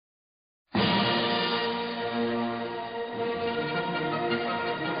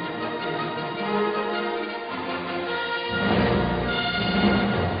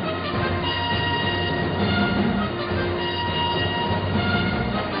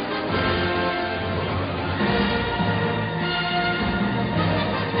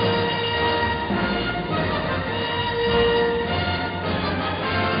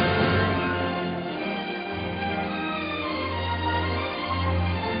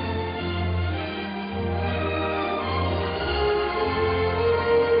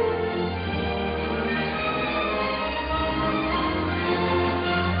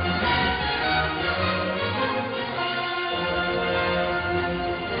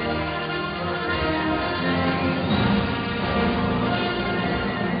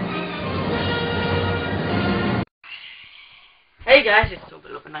Hey guys, it's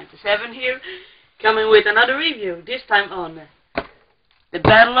Battle of 97 here, coming with another review, this time on the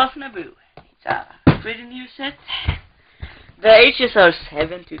Battle of Nabbo. It's a pretty new set. The ages are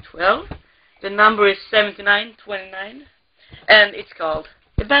 7 to 12, the number is 7929, and it's called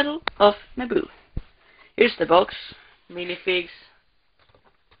the Battle of Nabbo. Here's the box, minifigs,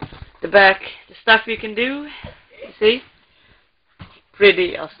 the back, the stuff you can do, you see?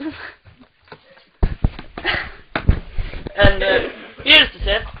 Pretty awesome. And here's the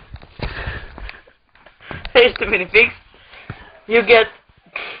set. Here's the minifigs. You get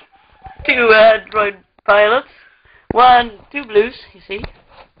two droid pilots, two blues, you see.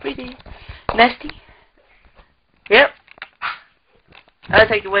 Pretty nasty. Yep. I'll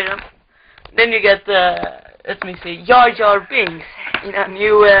take the weight off. Then you get, let me see, Jar Jar Binks in a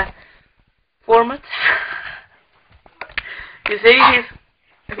new format. You see,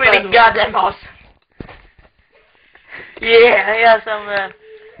 he's pretty goddamn awesome. Yeah, he has some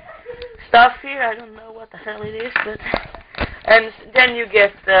stuff here. I don't know what the hell it is, but and then you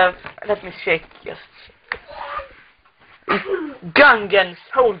get let me check just Gungan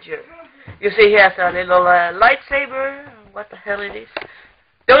Soldier. You see, he has a little lightsaber. What the hell it is?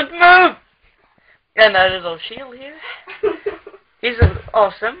 Don't move! And a little shield here. He's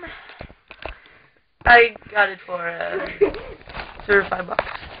awesome. I got it for $35.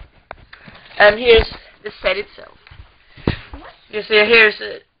 And here's the set itself. You see, here's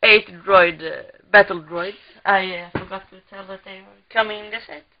 8 battle droids. I forgot to tell that they were coming in the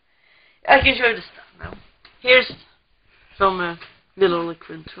set. I can show you the stuff now. Here's some little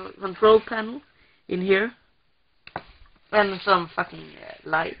control panel in here. And some fucking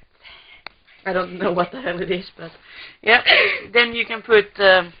light. I don't know what the hell it is, but yeah. Then you can put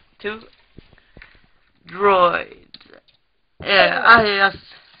 2 droids. Yeah, I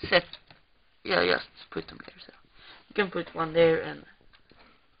just set. Yeah, just put them there. So you can put one there and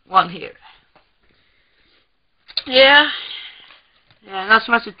one here. Yeah, not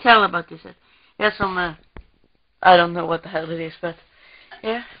so much to tell about this set. There's some. I don't know what the hell it is, but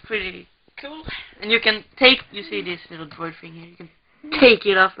yeah, pretty cool. And you can take. You see this little droid thing here? You can take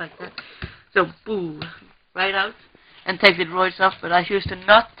it off like that. So boom, right out, and take the droids off. But I choose to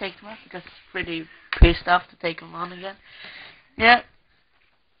not take them off because it's pretty pissed off to take them on again. Yeah,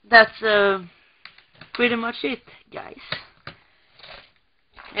 that's pretty much it, guys.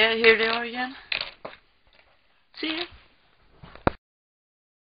 Yeah, here they are again. See ya.